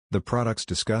The products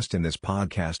discussed in this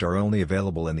podcast are only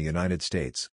available in the United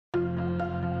States.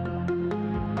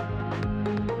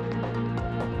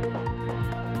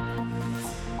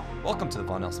 Welcome to the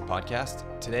Vaughan Nelson Podcast.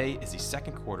 Today is the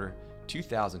second quarter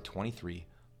 2023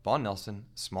 Vaughan Nelson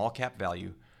Small Cap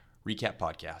Value Recap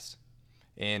Podcast.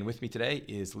 And with me today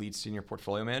is Lead Senior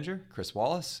Portfolio Manager Chris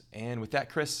Wallace. And with that,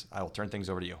 Chris, I will turn things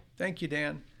over to you. Thank you,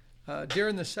 Dan.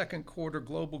 During the second quarter,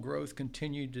 global growth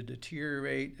continued to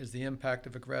deteriorate as the impact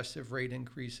of aggressive rate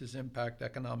increases impact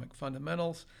economic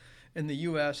fundamentals. In the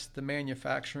U.S., the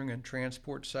manufacturing and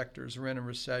transport sectors are in a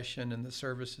recession, and the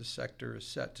services sector is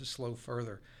set to slow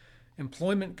further.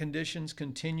 Employment conditions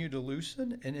continue to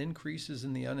loosen, and increases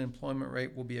in the unemployment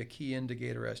rate will be a key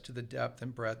indicator as to the depth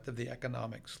and breadth of the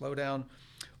economic slowdown.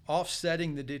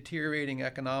 Offsetting the deteriorating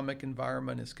economic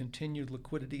environment is continued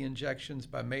liquidity injections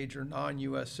by major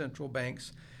non-U.S. central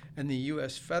banks and the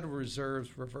U.S. Federal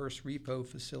Reserve's reverse repo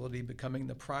facility becoming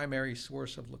the primary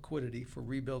source of liquidity for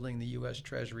rebuilding the U.S.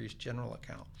 Treasury's general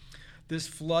account. This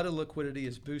flood of liquidity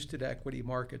has boosted equity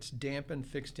markets, dampened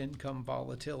fixed income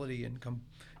volatility, and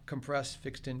compressed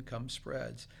fixed income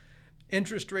spreads.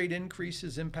 Interest rate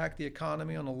increases impact the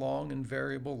economy on a long and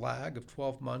variable lag of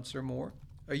 12 months or more.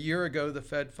 A year ago, the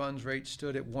Fed funds rate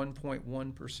stood at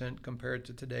 1.1% compared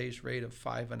to today's rate of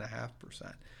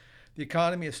 5.5%. The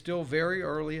economy is still very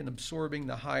early in absorbing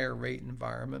the higher rate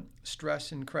environment.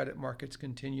 Stress in credit markets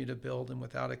continue to build, and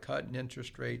without a cut in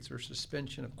interest rates or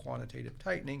suspension of quantitative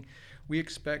tightening, we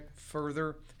expect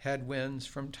further headwinds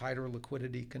from tighter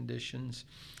liquidity conditions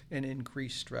and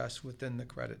increased stress within the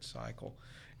credit cycle.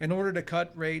 In order to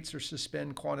cut rates or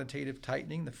suspend quantitative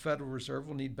tightening, the Federal Reserve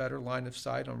will need better line of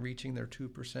sight on reaching their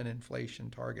 2%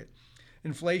 inflation target.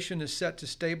 Inflation is set to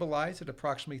stabilize at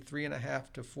approximately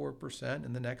 3.5% to 4%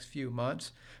 in the next few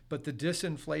months, but the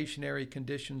disinflationary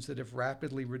conditions that have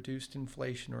rapidly reduced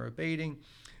inflation are abating,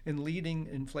 and leading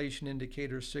inflation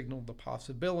indicators signal the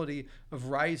possibility of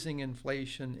rising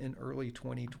inflation in early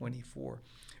 2024.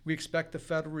 We expect the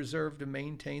Federal Reserve to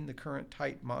maintain the current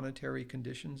tight monetary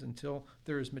conditions until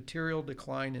there is material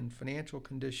decline in financial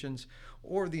conditions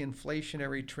or the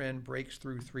inflationary trend breaks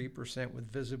through 3%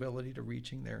 with visibility to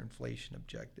reaching their inflation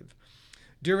objective.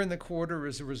 During the quarter,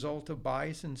 as a result of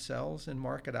buys and sells and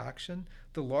market action,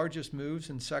 the largest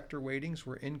moves in sector weightings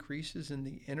were increases in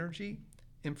the energy,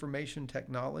 information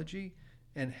technology,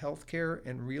 and healthcare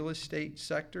and real estate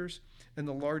sectors, and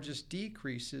the largest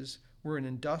decreases were in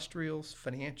industrials,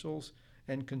 financials,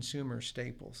 and consumer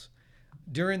staples.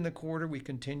 During the quarter, we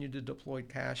continued to deploy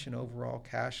cash, and overall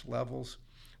cash levels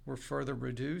were further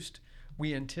reduced.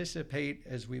 We anticipate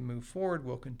as we move forward,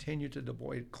 we'll continue to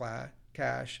deploy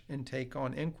cash and take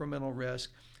on incremental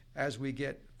risk as we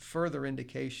get further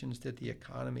indications that the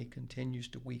economy continues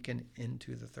to weaken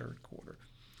into the third quarter.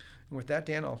 And with that,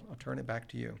 Dan, I'll turn it back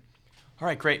to you. All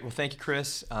right, great. Well, thank you,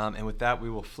 Chris. And with that, we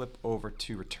will flip over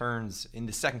to returns. In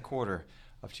the second quarter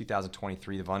of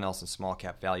 2023, the Vaughan Nelson Small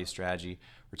Cap Value Strategy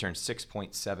returned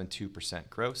 6.72%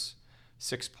 gross,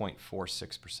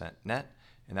 6.46% net,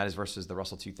 and that is versus the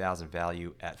Russell 2000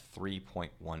 value at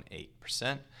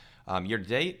 3.18%. Year to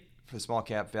date, for the Small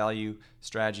Cap Value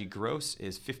Strategy, gross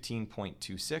is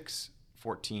 15.26,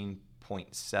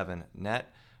 14.7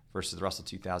 net, versus the Russell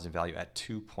 2000 value at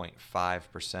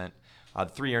 2.5%. The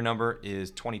 3-year number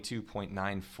is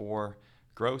 22.94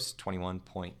 gross,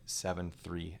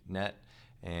 21.73 net,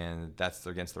 and that's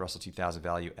against the Russell 2000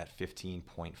 value at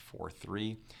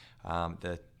 15.43.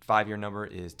 The 5-year number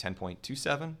is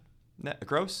 10.27 net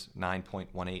gross,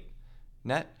 9.18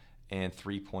 net, and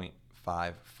 3.54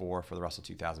 for the Russell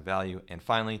 2000 value. And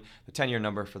finally, the 10-year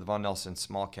number for the Vaughan Nelson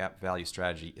Small Cap Value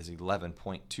Strategy is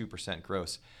 11.2%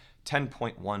 gross,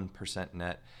 10.1%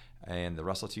 net, and the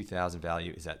Russell 2000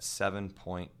 value is at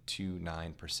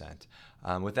 7.29%.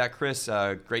 With that, Chris,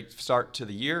 great start to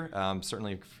the year.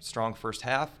 Certainly a strong first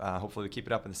half. Hopefully we keep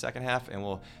it up in the second half, and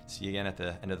we'll see you again at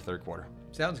the end of the third quarter.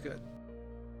 Sounds good.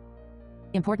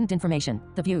 Important information.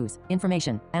 The views,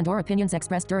 information, and/or opinions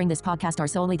expressed during this podcast are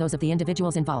solely those of the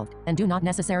individuals involved and do not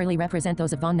necessarily represent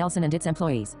those of Vaughan Nelson and its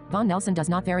employees. Vaughan Nelson does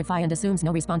not verify and assumes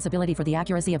no responsibility for the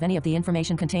accuracy of any of the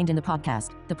information contained in the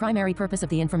podcast. The primary purpose of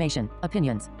the information,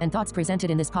 opinions, and thoughts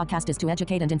presented in this podcast is to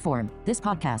educate and inform. This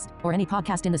podcast, or any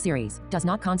podcast in the series, does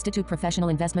not constitute professional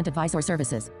investment advice or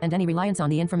services, and any reliance on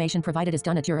the information provided is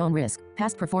done at your own risk.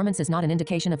 Past performance is not an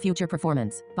indication of future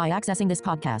performance. By accessing this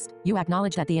podcast, you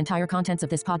acknowledge that the entire contents of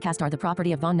this podcast are the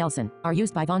property of Vaughan Nelson, are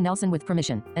used by Vaughan Nelson with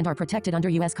permission, and are protected under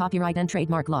U.S. copyright and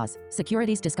trademark laws.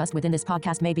 Securities discussed within this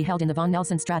podcast may be held in the Vaughan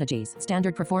Nelson Strategies.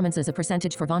 Standard performance is a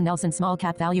percentage for Vaughan Nelson Small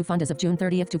Cap Value Fund as of June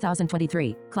 30,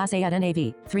 2023. Class A at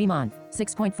NAV, 3 month.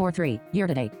 6.43,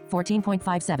 year-to-date,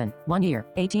 14.57, 1 year,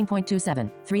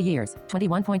 18.27, 3 years,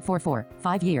 21.44,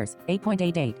 5 years,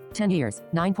 8.88, 10 years,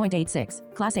 9.86,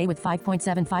 Class A with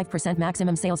 5.75%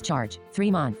 maximum sales charge,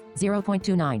 3-month,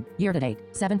 0.29, year-to-date,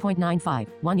 7.95,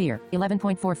 1 year,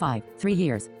 11.45, 3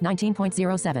 years,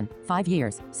 19.07, 5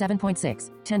 years,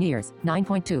 7.6, 10 years,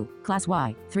 9.2, Class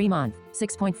Y, 3-month,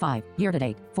 6.5,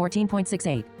 year-to-date,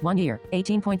 14.68, 1 year,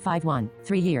 18.51,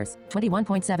 3 years,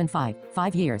 21.75,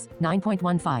 5 years,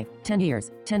 9.15, 10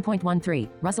 years, 10.13,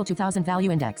 Russell 2000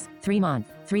 Value Index,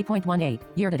 3-month, 3.18,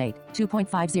 year-to-date,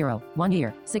 2.50, 1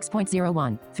 year,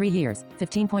 6.01, 3 years,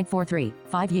 15.43,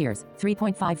 5 years,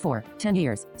 3.54, 10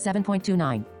 years,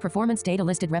 7.29. Performance data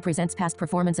listed represents past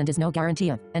performance and is no guarantee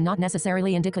of, and not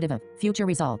necessarily indicative of, future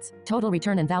results. Total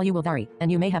return and value will vary,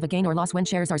 and you may have a gain or loss when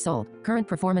shares are sold. Current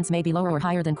performance may be lower or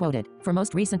higher than quoted. For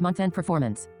most recent month-end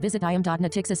performance, visit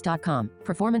im.natixis.com.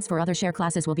 Performance for other share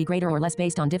classes will be greater or less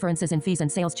based on differences in fees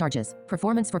and sales charges.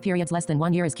 Performance for periods less than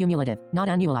 1 year is cumulative, not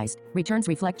annualized. Returns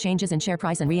reflect changes in share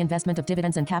price and reinvestment of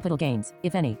dividends and capital gains,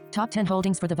 if any. Top 10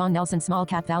 holdings for the Vaughan Nelson Small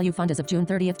Cap Value Fund as of June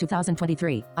 30,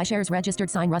 2023. iShares registered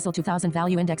sign Russell 2000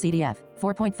 Value Index ETF.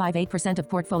 4.58% of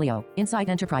portfolio. Insight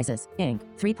Enterprises, Inc.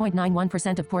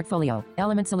 3.91% of portfolio.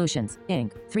 Element Solutions,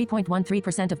 Inc.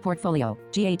 3.13% of portfolio.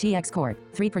 GATX Corp.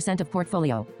 3% of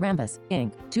portfolio. Rambus,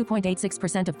 Inc.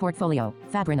 2.86% of portfolio.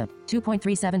 Fabrinet,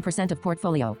 2.37% of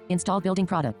portfolio. Install Building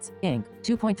Products, Inc.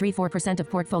 2.34% of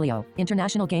portfolio.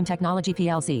 International Game Technology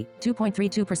plc,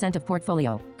 2.32% of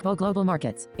portfolio. KBO Global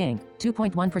Markets, Inc.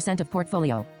 2.1% of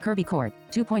portfolio. Kirby Corp.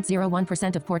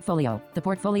 2.01% of portfolio. The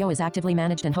portfolio is actively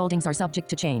managed and holdings are subject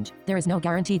to change. There is no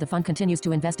guarantee the fund continues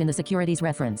to invest in the securities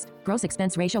referenced. Gross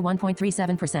expense ratio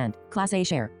 1.37%. Class A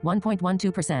share,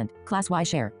 1.12%. Class Y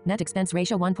share, net expense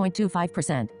ratio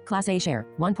 1.25%. Class A share,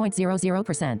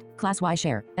 1.00%. Class Y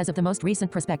share. As of the most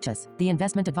recent prospectus, the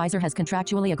investment advisor has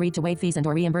contractually agreed to waive fees and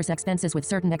or reimburse expenses with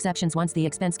certain exceptions once the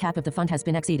expense cap of the fund has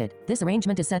been exceeded. This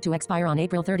arrangement is set to expire on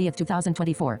April 30,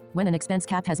 2024. When an expense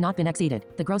cap has not been exceeded,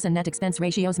 the gross and net expense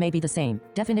ratios may be the same.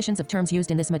 Definitions of terms used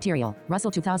in this material.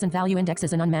 Russell 2000 Value Index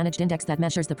is an unmanaged index that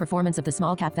measures the performance of the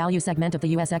small cap value segment of the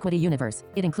U.S. equity universe.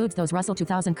 It includes those Russell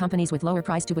 2000 companies with lower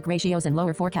price-to-book ratios and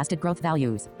lower forecasted growth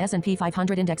values. S&P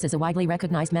 500 Index is a widely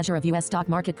recognized measure of U.S. stock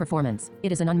market performance.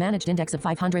 It is an unmanaged index of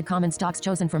 500 common stocks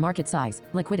chosen for market size,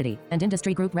 liquidity, and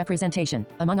industry group representation,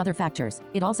 among other factors.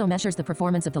 It also measures the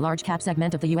performance of the large cap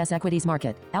segment of the U.S. equities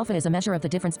market. Alpha is a measure of the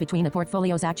difference between a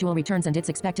portfolio's actual returns and its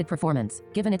expected performance,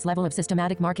 given its level of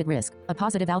systematic market risk. A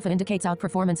positive alpha indicates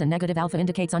outperformance and negative alpha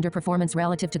indicates underperformance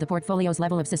relative to the portfolio's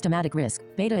level of systematic risk.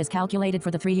 Beta is calculated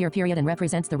for the 3-year period and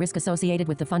represents the risk associated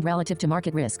with the fund relative to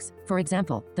market risks. For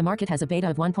example, the market has a beta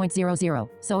of 1.00,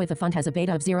 so if a fund has a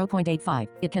beta of 0.85,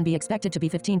 it can be expected to be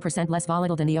 15% less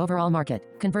volatile than the overall market.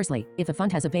 Conversely, if a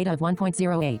fund has a beta of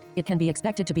 1.08, it can be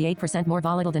expected to be 8% more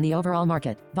volatile than the overall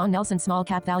market. Vaughan Nelson Small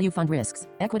Cap Value Fund risks.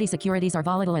 Equity securities are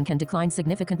volatile and can decline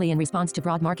significantly in response to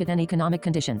broad market and economic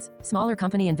conditions. Smaller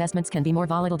company investments can be more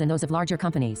volatile than those of larger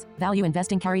companies. Value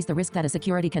investing carries the risk that a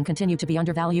security can continue to be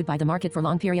undervalued by the market for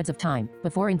long periods of time.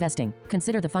 Before investing,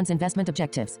 consider the fund's investment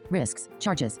objectives, risks,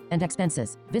 charges, and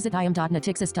expenses. Visit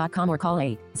im.natixis.com or call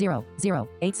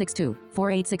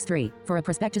 800-862-4863 for a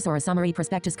prospectus or a summary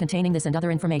prospectus containing this and other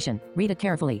information. Read it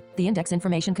carefully. The index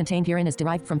information contained herein is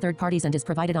derived from third parties and is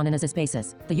provided on an as-is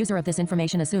basis. The user of this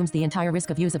information assumes the entire risk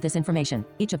of use of this information.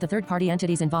 Each of the third-party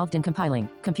entities involved in compiling,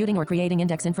 computing or creating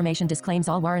index information disclaims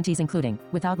all warranties including,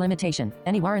 without limitation,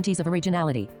 any warranties of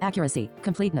originality, accuracy,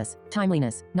 completeness,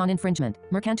 timeliness, non-infringement,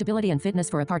 merchantability and fitness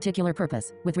for a particular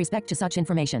purpose. With respect to such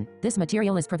information, this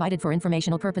material is provided for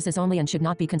informational purposes only and should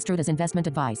not be construed as investment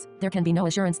advice. There can be no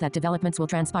assurance that developments will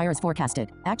transpire as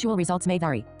forecasted. Actual results may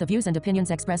vary. The views and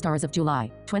opinions expressed are as of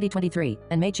July 2023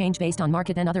 and may change based on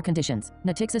market and other conditions.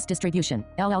 Natixis Distribution,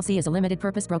 LLC is a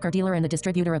limited-purpose broker-dealer and the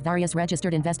distributor of various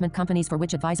registered investment companies for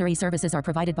which advisory services are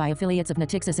provided by affiliates of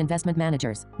Natixis Investment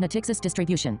Managers. Natixis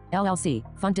Distribution, LLC,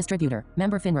 Fund Distributor,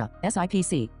 Member FINRA,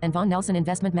 SIPC, and Vaughan Nelson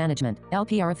Investment Management,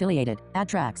 LP are affiliated.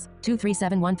 Adtrax,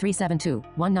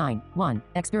 2371372-19-1.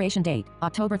 Expiration date,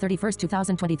 October 31,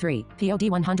 2023. POD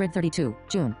 132,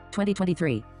 June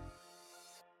 2023.